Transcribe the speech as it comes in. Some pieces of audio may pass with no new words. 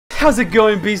How's it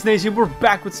going, Beast Nation? We're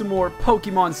back with some more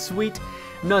Pokemon Sweet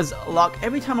Nuzlocke.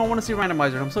 Every time I want to say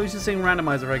randomizer, I'm so used to saying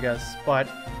randomizer, I guess. But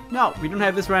no, we don't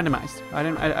have this randomized. I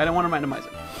don't want to randomize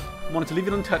it. I wanted to leave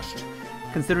it untouched,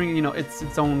 considering it's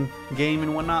its own game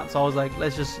and whatnot. So I was like,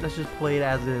 let's just play it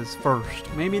as it is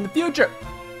first. Maybe in the future,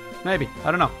 maybe,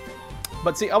 I don't know.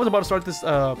 But see, I was about to start this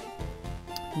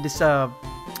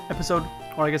episode,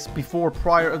 or I guess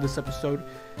prior of this episode.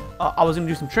 I was going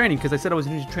to do some training because I said I was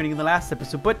going to do training in the last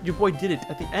episode, but your boy did it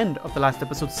at the end of the last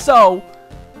episode. So,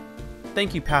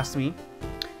 thank you, past me,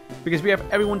 because we have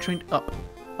everyone trained up.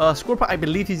 Scorpio, I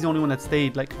believe he's the only one that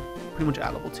stayed like pretty much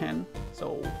at level 10.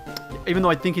 So, even though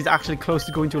I think he's actually close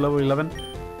to going to level 11,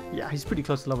 yeah, he's pretty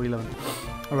close to level 11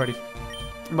 already.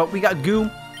 But we got Goo.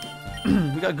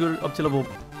 We got Goo up to level,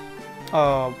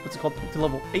 what's it called? Up to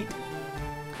level 8.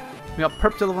 We got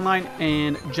Perp to level 9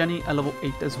 and Jenny at level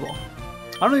 8 as well.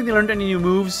 I don't think they learned any new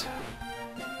moves.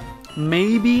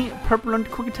 Maybe Perp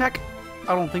learned Quick Attack.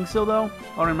 I don't think so though.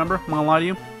 I don't remember. I'm gonna lie to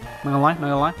you. I'm not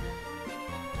gonna lie.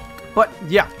 But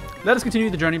yeah, let us continue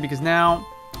the journey because now.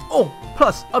 Oh,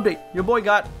 plus update. Your boy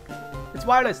got. It's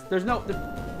wireless. There's nothing.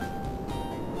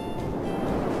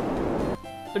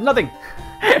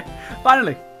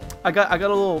 Finally, I got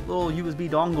a little USB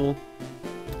dongle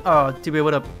to be able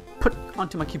to put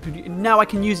onto my computer, and now I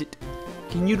can use it.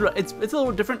 It's a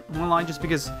little different online just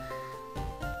because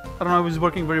I don't know, it was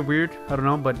working very weird. I don't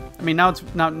know, but I mean now it's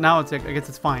like, I guess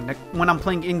it's fine. Like when I'm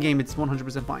playing in game, it's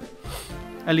 100% fine.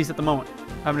 At least at the moment,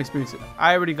 I haven't experienced it.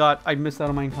 I missed out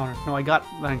on my encounter. No, I got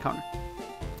that encounter.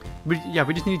 But yeah,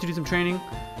 we just need to do some training.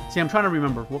 See, I'm trying to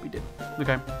remember what we did.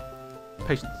 Okay,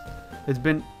 patience. It's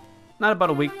been not about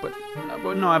a week, but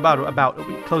no, about a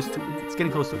week, close to a week. It's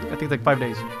getting close to a week. I think it's like 5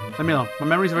 days. Let me know. My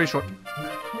memory's very short.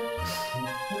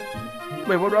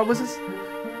 Wait, what route was this?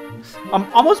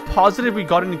 I'm almost positive we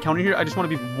got an encounter here. I just want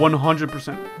to be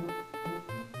 100%.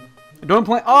 Donut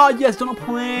Plains. Oh, yes, Donut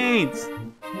Plains.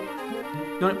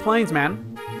 Donut Plains,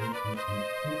 man.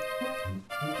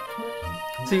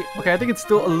 See, okay, I think it's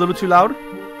still a little too loud.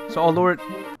 So I'll lower it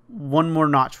one more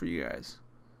notch for you guys.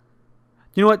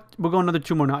 You know what? We'll go another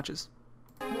 2 more notches.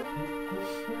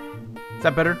 Is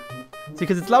that better? See,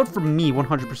 because it's loud for me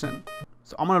 100%.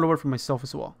 So I'm going to lower it for myself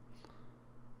as well.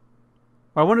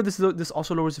 I wonder if this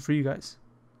also lowers it for you guys.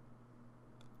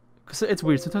 Because it's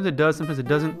weird. Sometimes it does, sometimes it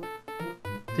doesn't.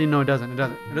 See, no, it doesn't.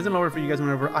 It doesn't lower it for you guys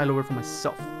whenever I lower it for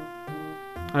myself.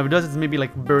 And if it does, it's maybe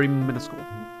like very minuscule.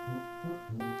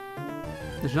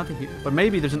 There's nothing here. But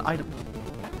maybe there's an item.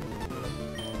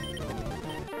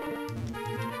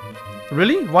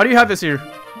 Really? Why do you have this here?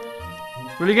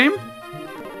 Really, game?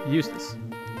 Useless.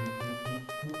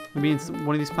 Maybe it's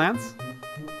one of these plants?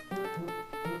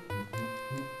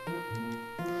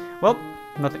 Well,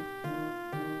 nothing.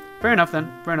 Fair enough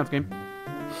then. Fair enough, game.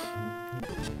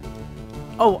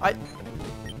 Oh, I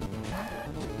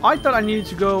thought I needed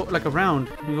to go like around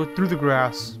and go through the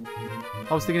grass.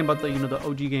 I was thinking about the the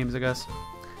OG games, I guess.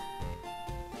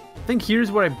 I think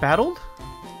here's where I battled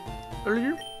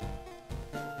earlier.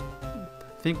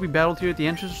 I think we battled here at the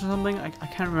entrance or something. I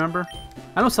can't remember.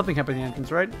 I know something happened at the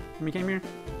entrance, right? When we came here.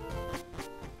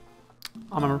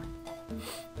 I remember.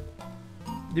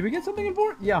 Did we get something in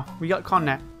for it? Yeah, we got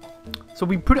Connat. So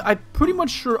I'm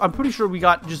pretty sure we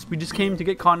just came to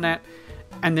get Connat,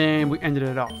 and then we ended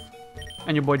it off.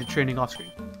 And your boy did training off screen.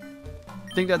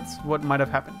 I think that's what might have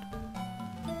happened.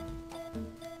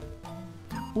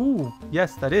 Ooh,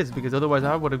 yes, that is, because otherwise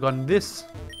I would have gotten this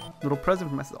little present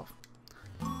for myself.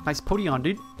 Nice Podion,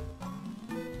 dude.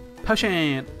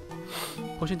 Potion.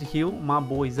 Potion to heal my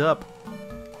boys up.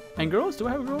 And girls? Do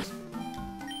I have girls?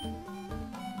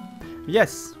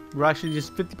 Yes, we're actually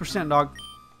just 50%, dog.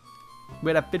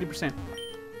 We're at 50%.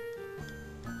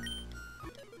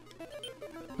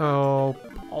 Oh,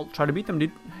 I'll try to beat them,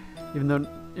 dude. Even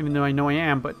though I know I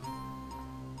am, but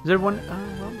is there one?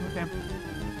 Well, okay.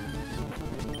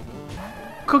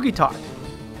 Cookie Talk.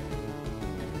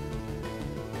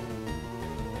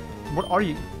 What are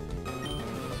you?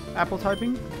 Apple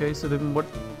typing? Okay, so then what?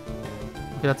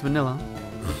 Okay, that's vanilla.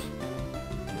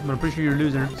 But I'm pretty sure you're a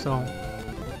loser, so.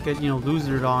 Get,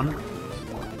 losered on.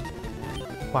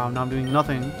 Wow, now I'm doing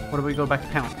nothing. What if we go back to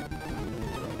pound?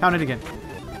 Pound it again.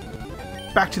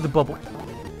 Back to the bubble.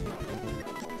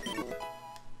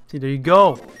 See, there you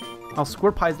go. Now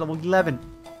Squirpie's level 11.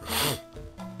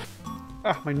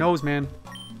 Ah, my nose, man.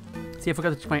 See, I forgot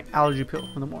to take my allergy pill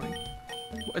in the morning.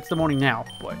 Well, it's the morning now,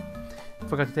 but I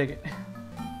forgot to take it.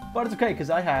 But it's okay, because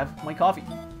I have my coffee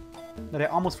that I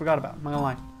almost forgot about. I'm not gonna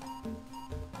lie.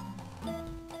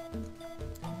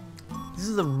 This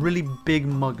is a really big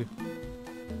mug.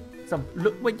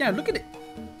 Wait, yeah, look at it.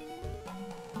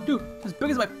 Dude, as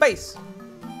big as my face.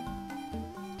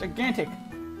 Gigantic.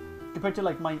 Compared to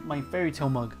like my fairy tale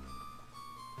mug.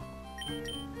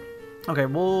 Okay,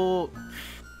 well,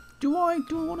 do I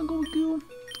want to go with goo?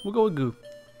 We'll go with goo.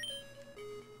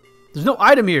 There's no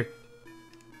item here.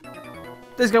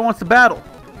 This guy wants to battle.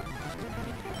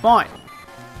 Fine.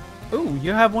 Ooh,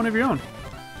 you have one of your own.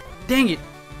 Dang it!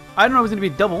 I don't know it was gonna be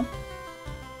a double.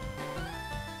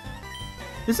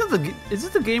 Is this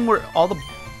the game where all the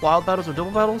wild battles are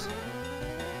double battles?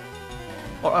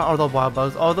 Or are the wild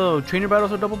battles? All the trainer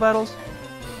battles are double battles?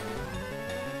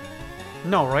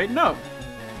 No, right? No.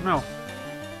 No.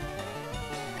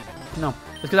 No.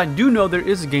 It's because I do know there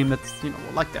is a game that's, you know,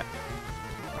 like that.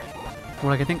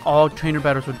 Where, like, I think all trainer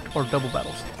battles are double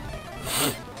battles.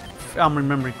 If I'm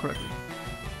remembering correctly.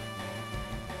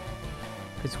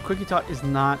 Because Quickie Tot is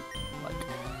not, like...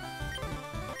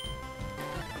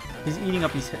 He's eating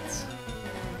up his hits.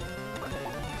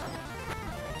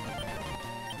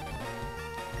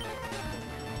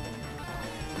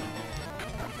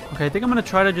 Okay, I think I'm going to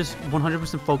try to just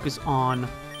 100% focus on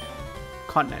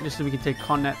Continent, just so we can take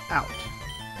Continent out.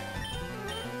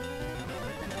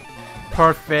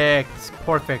 Perfect.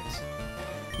 Perfect.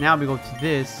 Now we go to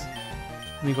this.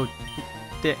 Let me go to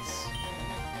this.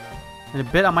 In a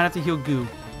bit, I might have to heal Goo.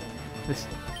 This.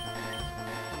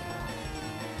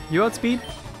 You outspeed?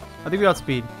 I think we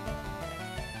outspeed.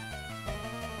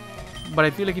 But I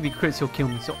feel like if he crits, he'll kill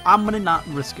me. So I'm gonna not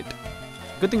risk it.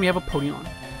 Good thing we have a Podion.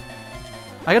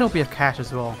 I gotta hope we have cash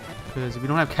as well. Because if we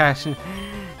don't have cash, we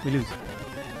lose.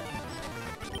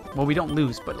 Well, we don't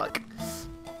lose, but like,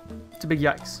 it's a big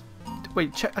yikes.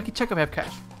 Wait, check. I can check if I have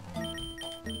cash.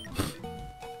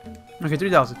 Okay,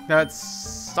 3,000. That's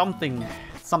something.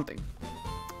 Something.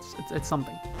 It's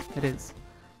something. It is.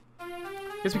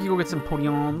 Guess we can go get some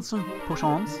Podions.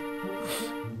 Potions.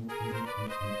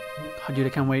 Oh, dude, I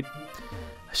can't wait.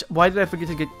 Why did I forget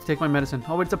to take my medicine?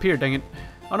 Oh, it's up here. Dang it.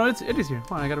 Oh no, it is here.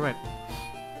 Fine, I got it right.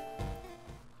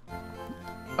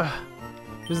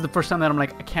 This is the first time that I'm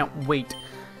like, I can't wait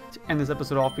to end this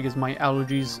episode off because my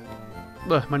allergies.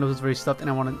 My nose is very stuffed, and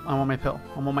I want my pill.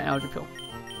 I want my allergy pill.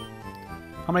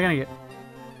 How am I gonna get?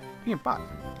 I get 5.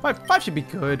 5 should be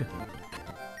good.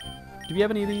 Do we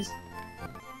have any of these?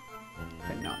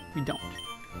 Okay, no, we don't.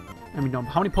 And we don't.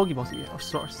 How many Pokeballs do we have? Oh,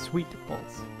 sorry, sweet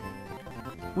balls.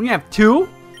 We have 2.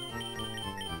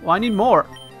 Well, I need more.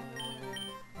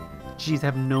 Jeez, I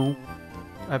have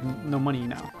no money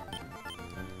now.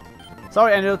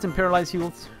 Sorry, antidotes and paralyzed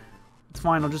heals. It's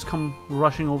fine. I'll just come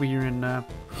rushing over here and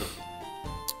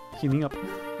healing up.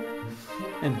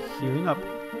 And healing up.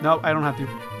 No, I don't have to.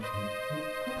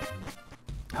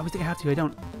 I always think I have to. I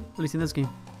don't. At least in this game.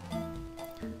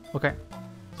 Okay.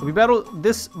 So we battle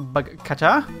this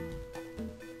Bugkacha.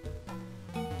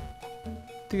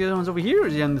 The other one's over here, or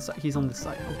is he on this side? He's on this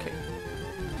side. Okay.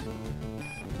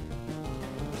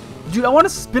 Dude, I want to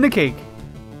spin a cake.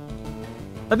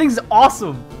 That thing's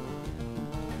awesome.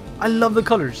 I love the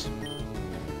colors.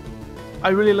 I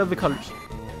really love the colors.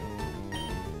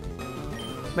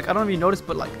 Like, I don't know if you noticed,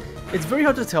 but like, it's very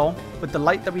hard to tell with the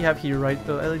light that we have here, right?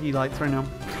 The LED lights right now.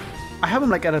 I have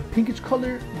them like at a pinkish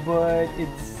color, but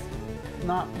it's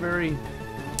not very,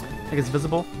 like, it's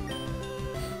visible.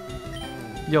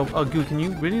 Yo, Goo, can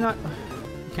you really not?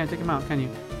 You can't take him out, can you?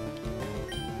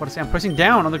 What I say? I'm pressing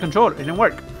down on the controller. It didn't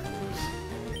work.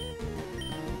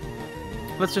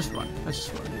 Let's just run. Let's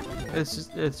just run.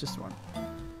 It's just run.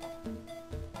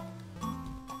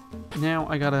 Now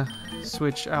I gotta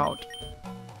switch out.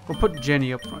 Or put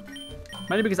Jenny up front.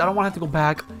 Mainly because I don't want to have to go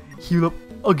back, heal up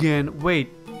again. Wait,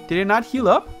 did it not heal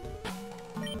up?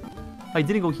 I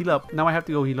didn't go heal up. Now I have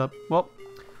to go heal up. Well,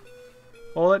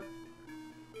 hold it.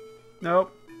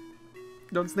 Nope.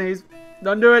 Don't sneeze.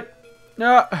 Don't do it.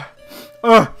 No.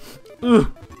 I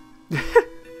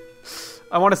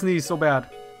want to sneeze so bad.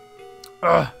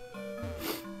 I'm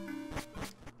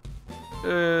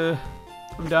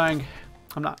dying.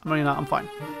 I'm not. I'm really not. I'm fine.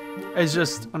 It's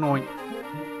just annoying.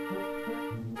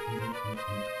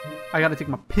 I gotta take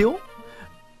my pill.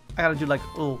 I gotta do like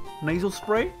a little nasal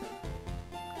spray.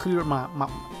 Clear my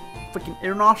freaking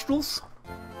air nostrils.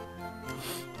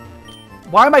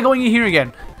 Why am I going in here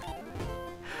again?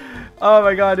 Oh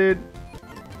my god, dude.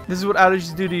 This is what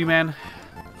allergies do to you, man.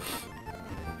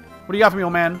 What do you got for me,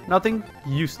 old man? Nothing?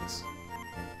 Useless.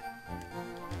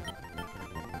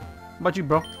 How about you,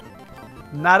 bro?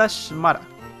 Nada shmada.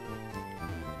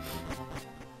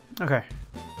 Okay.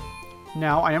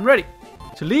 Now I am ready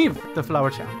to leave the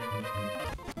flower town.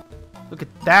 Look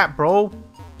at that, bro.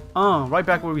 Right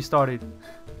back where we started.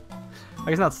 I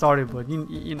guess not started, but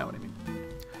you know what I mean.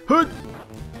 Hood!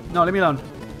 No, leave me alone.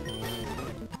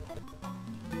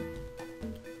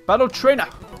 Battle trainer.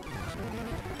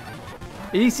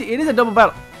 You see, it is a double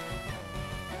battle.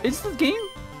 Is this game?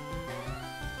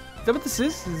 Is that what this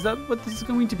is? Is that what this is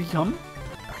going to become?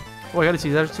 Oh, I gotta see.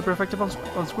 Is that super effective on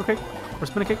square kick or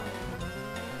spinner kick?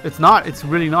 It's not. It's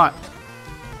really not.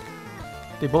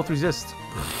 They both resist.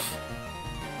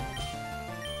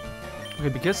 Okay,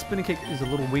 because spinning kick is a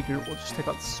little weaker, we'll just take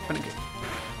out the spinning kick.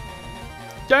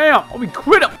 Damn! Oh, we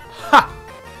crit him! Ha!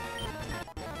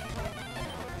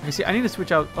 Okay, see, I need to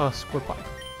switch out square pipe.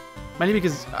 Mainly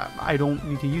because I don't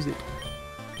need to use it.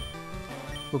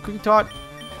 Go cookie tot.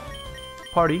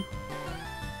 Party.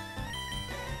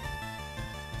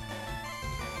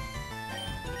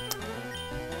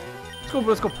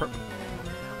 Let's go perp.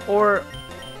 Or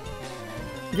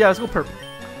yeah, let's go perp.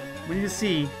 We need to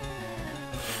see.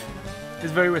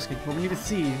 It's very risky, but we need to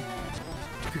see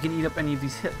if we can eat up any of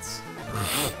these hits.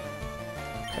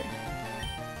 Okay.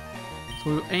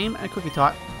 So we'll aim at cookie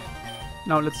tot.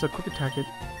 Now let's quick attack it.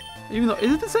 Even though,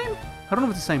 is it the same? I don't know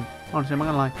if it's the same. Honestly, I'm not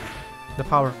gonna lie. The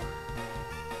power.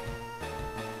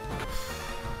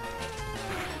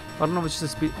 I don't know if it's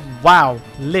just speed. Wow,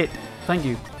 lit. Thank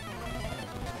you.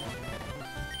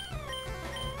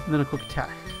 And then a quick attack.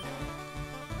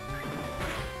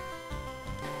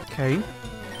 Okay.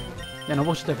 Yeah, no,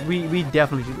 watch that. We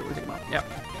definitely should be able to take him out. Yeah.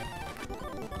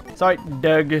 Sorry,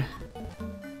 Doug.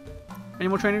 Any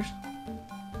more trainers?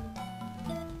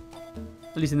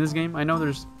 At least in this game. I know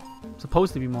there's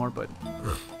supposed to be more, but...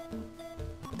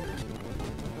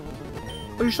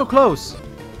 Oh, you're so close.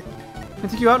 Can I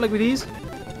take you out like with these?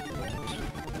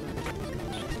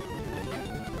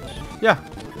 Yeah.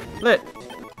 Lit.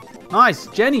 Nice.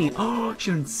 Jenny. Oh,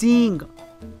 she's in sing.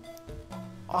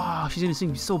 Oh, she's in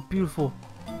sing. So beautiful.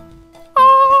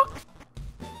 Oh.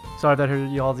 Sorry if that hurt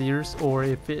y'all's ears, or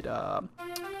if it,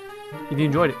 if you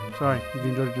enjoyed it. Sorry if you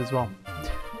enjoyed it as well.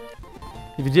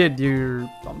 If you did,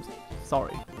 I'm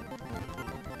sorry.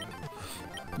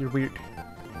 You're weird.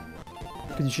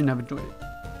 Because you shouldn't have enjoyed it.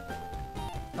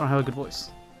 I don't have a good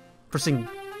voice. For singing.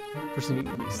 For singing,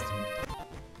 at least.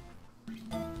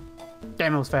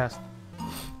 Damn, it was fast.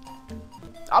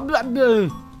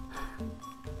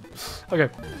 Okay.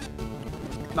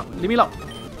 No, leave me alone.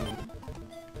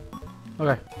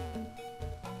 Okay.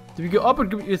 Do we go up or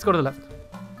do we, let's go to the left?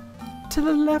 To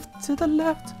the left, to the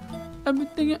left.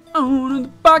 Everything you own in the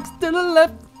box to the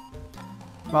left.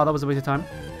 Wow, that was a waste of time.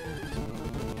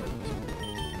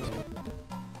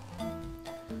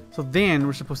 So then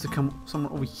we're supposed to come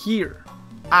somewhere over here.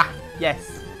 Ah,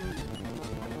 yes.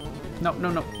 No,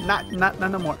 no, no, not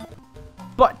no more.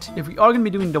 But if we are gonna be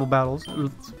doing double battles,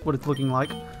 what it's looking like,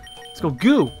 let's go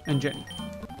Goo and Jenny.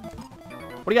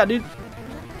 What do you got, dude?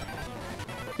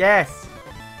 Yes.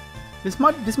 This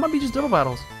might be just double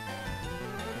battles.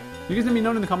 You guys let me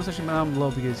know in the comment section down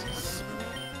below because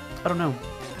I don't know,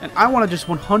 and I want to just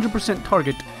 100%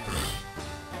 target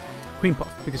CREAMPUFF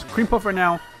because CREAMPUFF right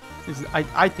now is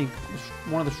I think is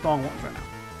one of the strong ones right now,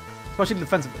 especially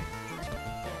defensively.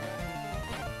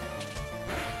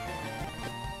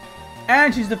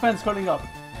 And she's defense cutting up.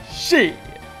 Shit.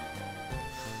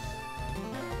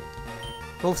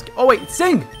 Oh wait,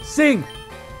 sing! Sing!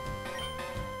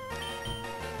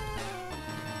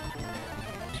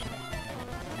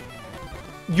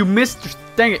 You missed,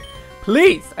 dang it.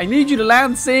 Please, I need you to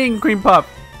land sing, CREAMPUFF.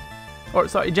 Or,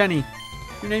 sorry, Jenny.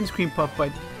 Your name's CREAMPUFF,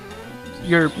 but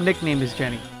your nickname is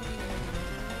Jenny.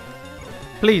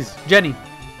 Please, Jenny.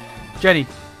 Jenny.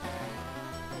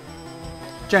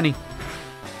 Jenny.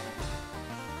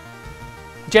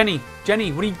 Jenny.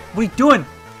 Jenny, what are you doing?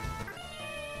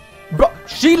 Bro,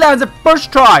 she lands at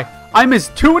first try. I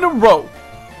missed 2 in a row.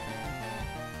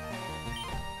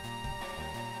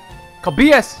 Call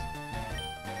BS.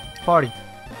 Party.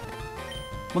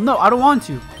 Well, no, I don't want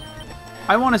to.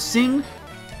 I want to sing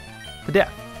to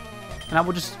death. And I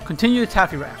will just continue to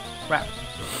taffy rap.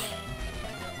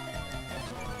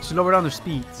 Just lower down their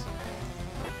speeds.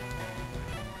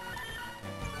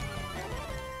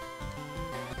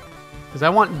 Because I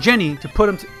want Jenny to put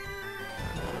him to...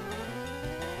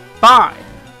 Fine.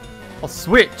 I'll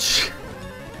switch.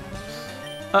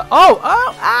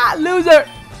 Loser.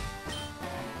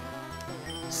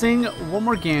 Sing one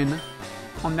more again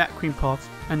on that CREAMPUFF,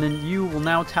 and then you will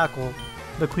now tackle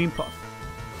the CREAMPUFF.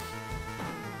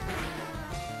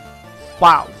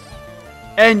 Wow.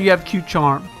 And you have cute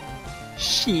charm.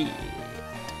 Shit.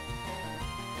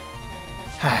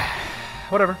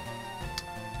 Whatever.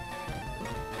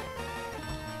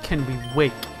 Can we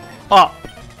wake up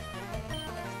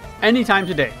anytime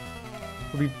today?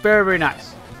 Would be very, very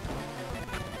nice.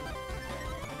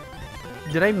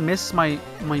 Did I miss my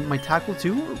tackle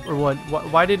too, or what?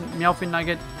 Why did Meowfin not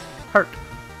get hurt?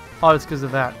 Oh, it's because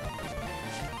of that.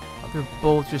 They're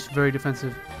both just very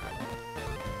defensive.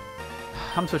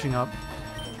 I'm switching up.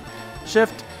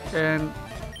 Shift and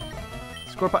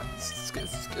score pipe.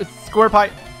 Score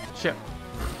pipe. Shift.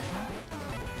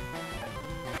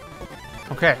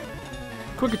 Okay.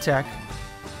 Quick attack.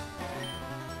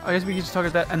 I guess we can just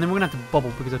target that, and then we're gonna have to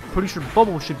bubble because I'm pretty sure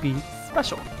bubble should be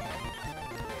special.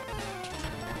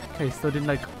 Okay, still did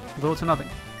like little to nothing.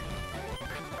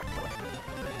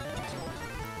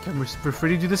 Okay, we're free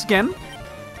to do this again.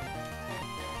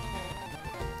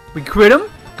 We crit him.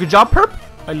 Good job, Perp.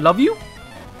 I love you.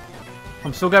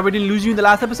 I'm so glad we didn't lose you in the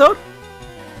last episode.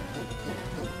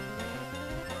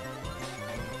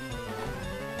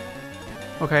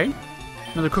 Okay.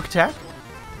 Another quick attack.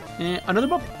 And another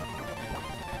bump.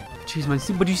 Jeez, man.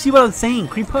 See, but you see what I'm saying?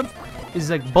 CREAMPUFF is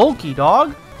like bulky,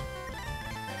 dog.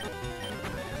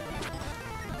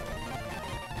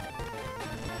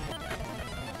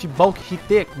 She bulky, she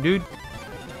thick, dude.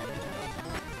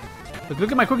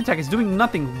 Look at my quick attack. It's doing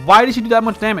nothing. Why did she do that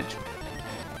much damage?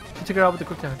 She took her out with the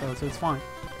quick attack though, so it's fine.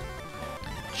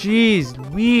 Jeez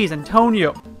Louise,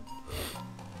 Antonio.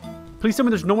 Please tell me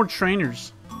there's no more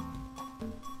trainers.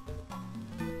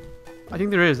 I think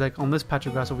there is, like on this patch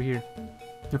of grass over here.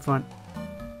 In front.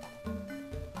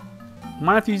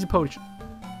 Might have to use a potion.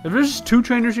 If there's just 2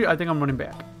 trainers here, I think I'm running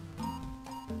back.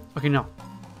 Okay, no.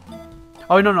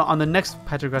 Oh, no. On the next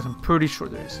patch of grass, I'm pretty sure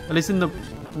there is. At least in the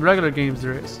regular games,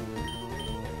 there is.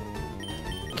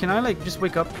 Can I, like, just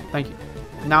wake up? Thank you.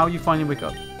 Now you finally wake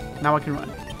up. Now I can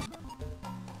run.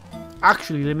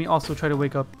 Actually, let me also try to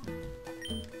wake up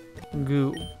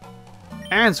Goo.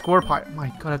 And Score Pipe. My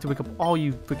god, I have to wake up all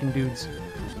you freaking dudes.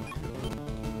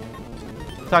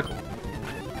 Tackle.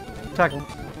 Tackle.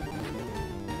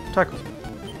 Tackle.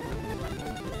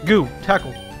 Goo.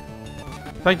 Tackle.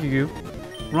 Thank you, Goo.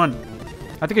 Run.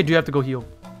 I think I do have to go heal.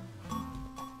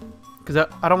 Because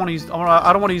I don't want to use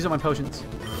I don't want to use up my potions.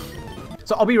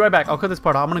 So I'll be right back. I'll cut this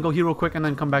part out. I'm gonna go heal real quick and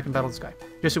then come back and battle this guy.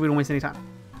 Just so we don't waste any time.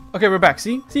 Okay, we're back.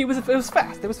 See? It was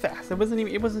fast. It was fast. It wasn't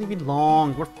even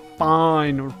long. We're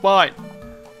fine. We're fine.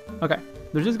 Okay.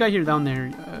 There's this guy here down there.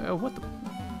 What the?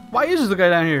 Why is this guy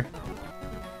down here?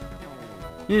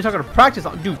 You need to talk to practice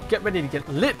on, dude. Get ready to get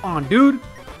lit on, dude.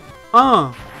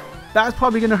 That's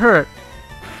probably gonna hurt.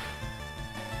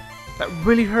 That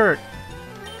really hurt.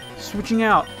 Switching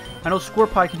out. I know Score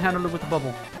Pie can handle it with the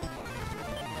bubble.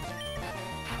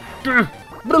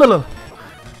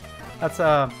 That's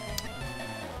how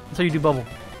you do bubble.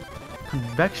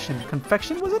 Convection.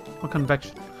 Convection was it? Or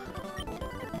convection?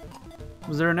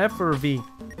 Was there an F or a V?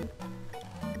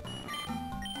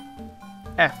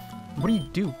 F. What do you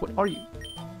do? What are you?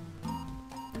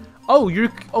 Oh,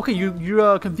 you're okay.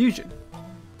 You're confusion.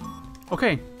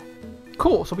 Okay,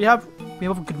 cool. So we have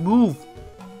a good move.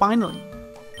 Finally,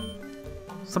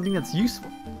 something that's useful.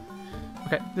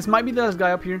 Okay, this might be the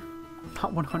guy up here.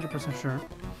 Not 100% sure,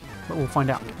 but we'll find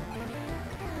out.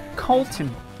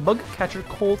 Colton, bug catcher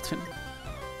Colton.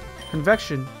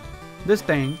 Convection. This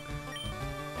thing.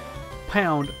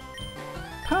 Pound.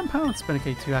 Pound.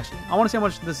 Spinnacate too. Actually, I want to see how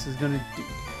much this is gonna do.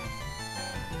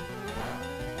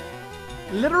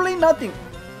 Literally nothing.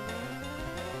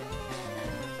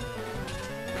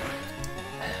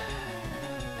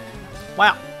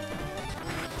 Wow.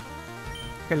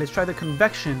 Okay, let's try the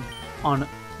convection on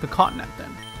the continent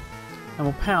then. And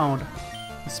we'll pound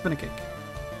the Spinnacate.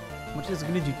 How much is it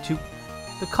going to do to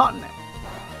the continent?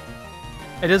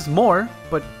 It is more,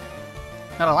 but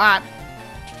not a lot.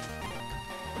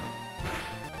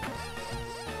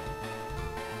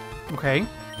 Okay.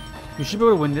 You should be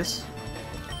able to win this.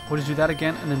 We'll just do that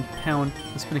again and then pound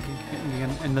the Spinnacate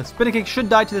again. And the Spinnacate should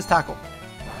die to this tackle.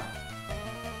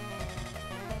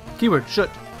 Keyword, should.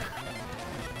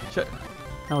 Should.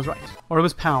 That was right. Or it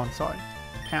was pound, sorry.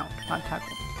 Pound, not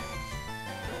tackle.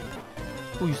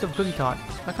 Oh, you still have Cookie Tot.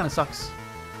 That kind of sucks.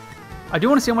 I do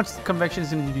want to see how much convection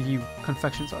is going to do to you.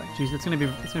 Confection, sorry. Jeez, it's gonna be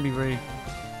very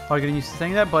hard getting used to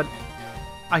saying that, but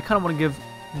I kind of want to give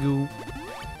you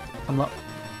some love.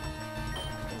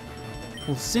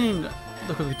 We'll sing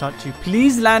the Cookie Tot to you.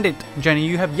 Please land it, Jenny.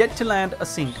 You have yet to land a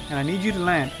sink, and I need you to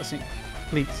land a sink,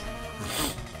 please.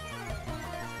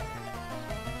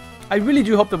 I really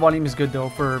do hope the volume is good though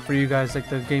for you guys, like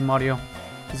the game audio,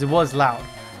 because it was loud.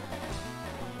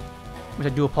 Which I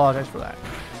do apologize for that.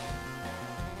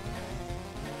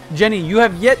 Jenny, you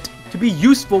have yet to be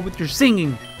useful with your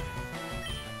singing.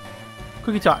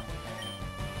 Cookie Tot.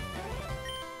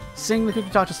 Sing the Cookie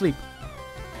Tot to sleep.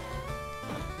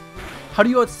 How do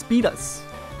you outspeed us?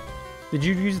 Did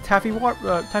you use a taffy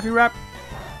wrap?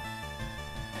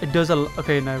 It does a...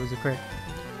 Okay, no, it was a crit.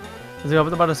 As I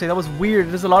was about to say, that was weird.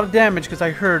 There's a lot of damage because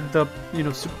I heard the, you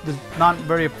know, the not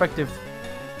very effective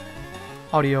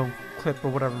audio clip or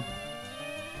whatever.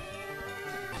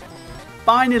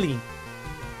 Finally!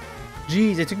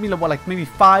 Jeez, it took me what, like maybe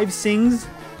 5 sings?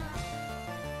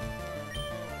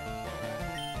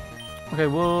 Okay,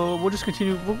 we'll just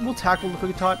continue. We'll tackle the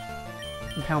Cookie Tot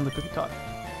and pound the Cookie Tot.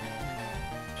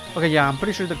 Okay, yeah, I'm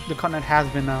pretty sure the continent has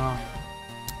been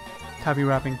tappy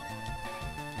rapping.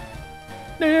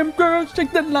 Damn girls,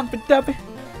 shake that lappy dappy.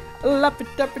 Lappy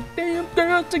dappy, damn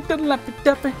girls, shake that lappy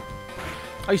dappy.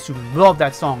 I used to love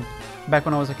that song back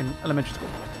when I was like in elementary school.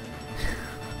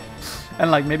 And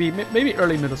like maybe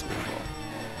early middle school as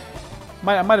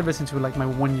well. I might have listened to it like my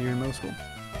 1 year in middle school.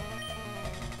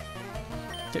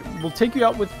 Okay, we'll take you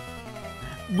out with...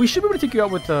 We should be able to take you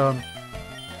out with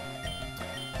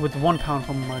 1 pound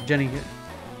from Jenny here.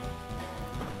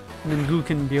 And then Goo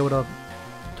can be able to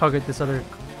target this other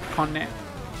continent.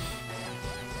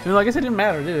 You know, I guess it didn't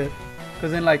matter, did it?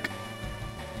 Because then, like,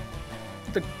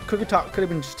 the Cookie Tot could have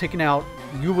been just taken out.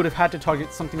 You would have had to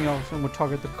target something else and would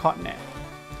target the continent.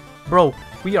 Bro,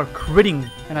 we are critting,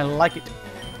 and I like it.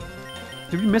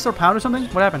 Did we miss our pound or something?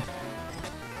 What happened?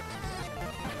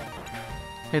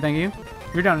 Okay, thank you.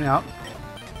 You're down and out.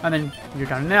 And then you're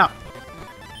down and out.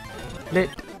 Lit.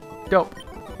 Dope.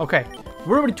 Okay,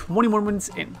 we're already 21 minutes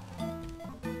in.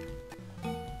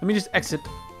 Let me just exit.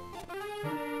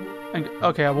 And,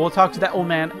 okay, we'll talk to that old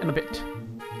man in a bit.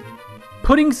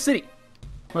 Pudding City.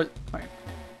 Right.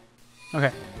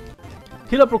 Okay.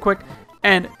 Heal up real quick,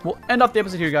 and we'll end off the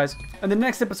episode here, guys. And the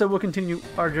next episode, we'll continue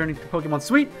our journey to Pokemon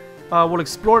Suite. We'll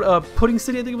explore Pudding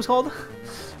City, I think it was called.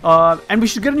 And we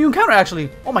should get a new encounter, actually.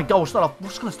 Oh my god, we're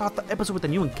just gonna start the episode with a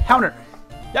new encounter.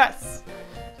 Yes!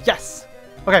 Yes!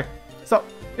 Okay, so,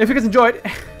 if you guys enjoyed...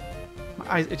 My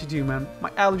eyes itchy too, man. My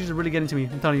allergies are really getting to me,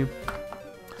 I'm telling you.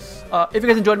 If you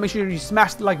guys enjoyed, make sure you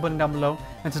smash the like button down below.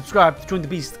 And subscribe to join the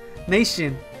Beast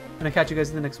Nation. And I'll catch you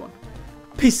guys in the next one.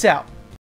 Peace out.